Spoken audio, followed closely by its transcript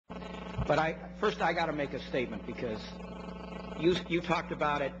But first I got to make a statement, because you talked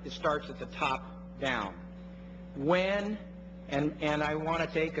about it. It starts at the top down. When, and I want to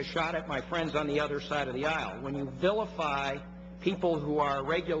take a shot at my friends on the other side of the aisle, when you vilify people who are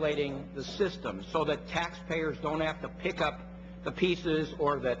regulating the system so that taxpayers don't have to pick up the pieces,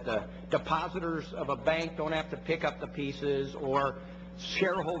 or that the depositors of a bank don't have to pick up the pieces, or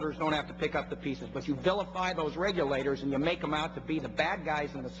shareholders don't have to pick up the pieces, but you vilify those regulators and you make them out to be the bad guys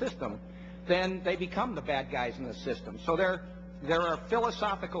in the system, then they become the bad guys in the system. So there are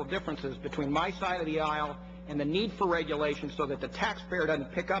philosophical differences between my side of the aisle and the need for regulation so that the taxpayer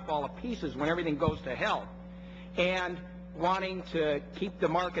doesn't pick up all the pieces when everything goes to hell, and wanting to keep the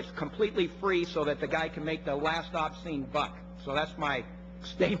markets completely free so that the guy can make the last obscene buck. So that's my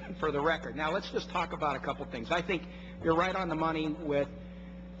statement for the record. Now let's just talk about a couple things. I think you're right on the money with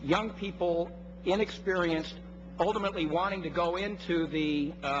young people, inexperienced, ultimately wanting to go into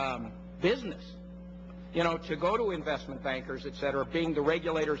the business, you know, to go to investment bankers, et cetera, being the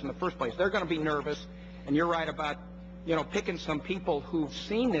regulators in the first place. They're going to be nervous, and you're right about, you know, picking some people who've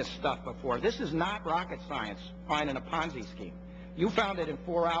seen this stuff before. This is not rocket science, finding a Ponzi scheme. You found it in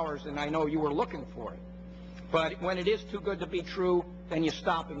 4 hours, and I know you were looking for it. But when it is too good to be true, then you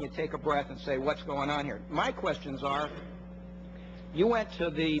stop and you take a breath and say, what's going on here? My questions are, you went to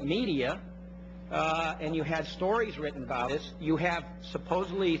the media and you had stories written about this. You have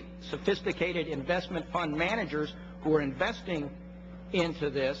supposedly sophisticated investment fund managers who are investing into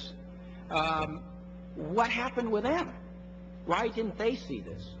this. What happened with them? Why didn't they see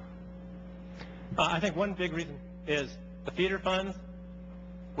this? I think one big reason is the feeder funds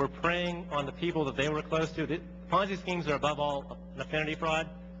were preying on the people that they were close to. The Ponzi schemes are above all an affinity fraud.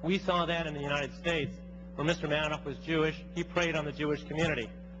 We saw that in the United States, where Mr. Madoff was Jewish. He preyed on the Jewish community.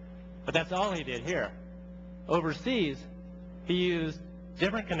 But that's all he did here. Overseas, he used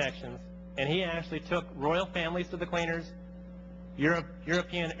different connections, and he actually took royal families to the cleaners,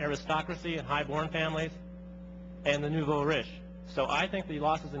 European aristocracy and high-born families, and the nouveau riche. So I think the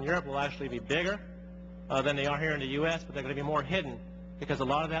losses in Europe will actually be bigger than they are here in the U.S., but they're going to be more hidden, because a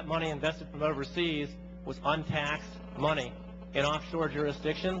lot of that money invested from overseas was untaxed money in offshore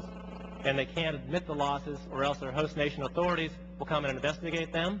jurisdictions, and they can't admit the losses, or else their host nation authorities will come and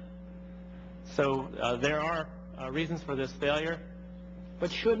investigate them. So there are reasons for this failure. But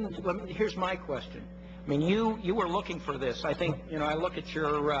here's my question. I mean, you were looking for this. I think, you know, I look at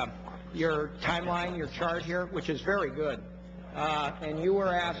your timeline, your chart here, which is very good. And you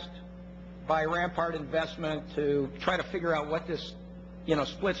were asked by Rampart Investment to try to figure out what this, you know,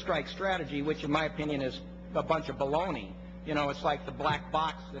 split strike strategy, which in my opinion is a bunch of baloney. You know, it's like the black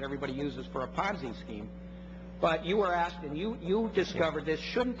box that everybody uses for a Ponzi scheme. But you were asked, and you discovered this.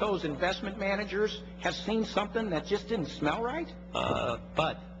 Shouldn't those investment managers have seen something that just didn't smell right?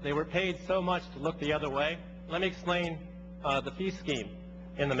 But they were paid so much to look the other way. Let me explain the fee scheme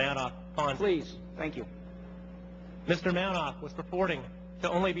in the Madoff Ponzi. Please. Thank you. Mr. Madoff was purporting to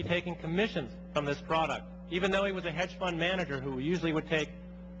only be taking commissions from this product, even though he was a hedge fund manager who usually would take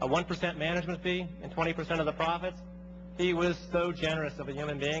a 1% management fee and 20% of the profits. He was so generous of a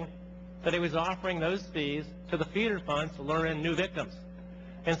human being that he was offering those fees to the feeder funds to lure in new victims.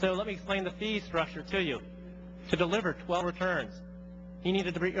 And so let me explain the fee structure to you. To deliver 12 returns, he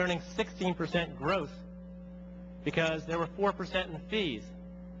needed to be earning 16% gross, because there were 4% in fees.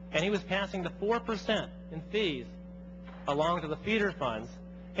 And he was passing the 4% in fees along to the feeder funds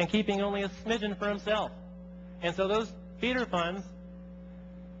and keeping only a smidgen for himself. And so those feeder funds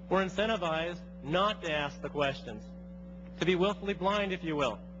were incentivized not to ask the questions, to be willfully blind, if you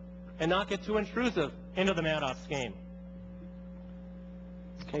will, and not get too intrusive into the Madoff scheme.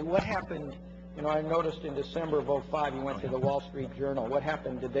 Okay, what happened? You know, I noticed in December of 2005 you went to the Wall Street Journal. What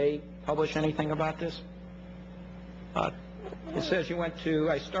happened? Did they publish anything about this? It says you went to,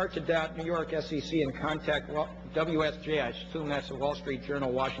 I start to doubt New York SEC and contact WSJ. I assume that's the Wall Street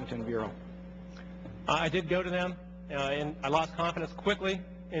Journal, Washington Bureau. I did go to them, and I lost confidence quickly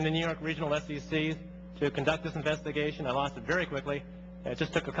in the New York Regional SEC to conduct this investigation. I lost it very quickly. It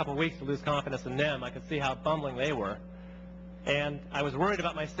just took a couple of weeks to lose confidence in them. I could see how bumbling they were. And I was worried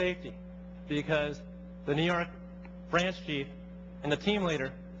about my safety, because the New York branch chief and the team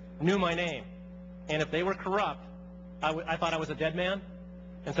leader knew my name. And if they were corrupt, I thought I was a dead man.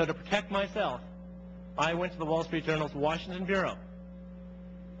 And so to protect myself, I went to the Wall Street Journal's Washington Bureau.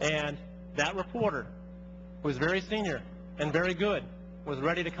 And that reporter, who was very senior and very good, was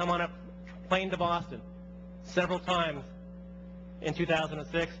ready to come on a plane to Boston several times in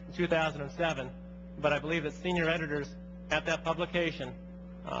 2006 and 2007. But I believe that senior editors at that publication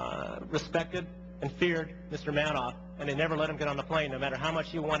respected and feared Mr. Madoff and they never let him get on the plane, no matter how much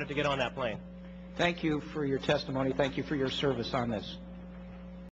he wanted to get on that plane. Thank you for your testimony. Thank you for your service on this.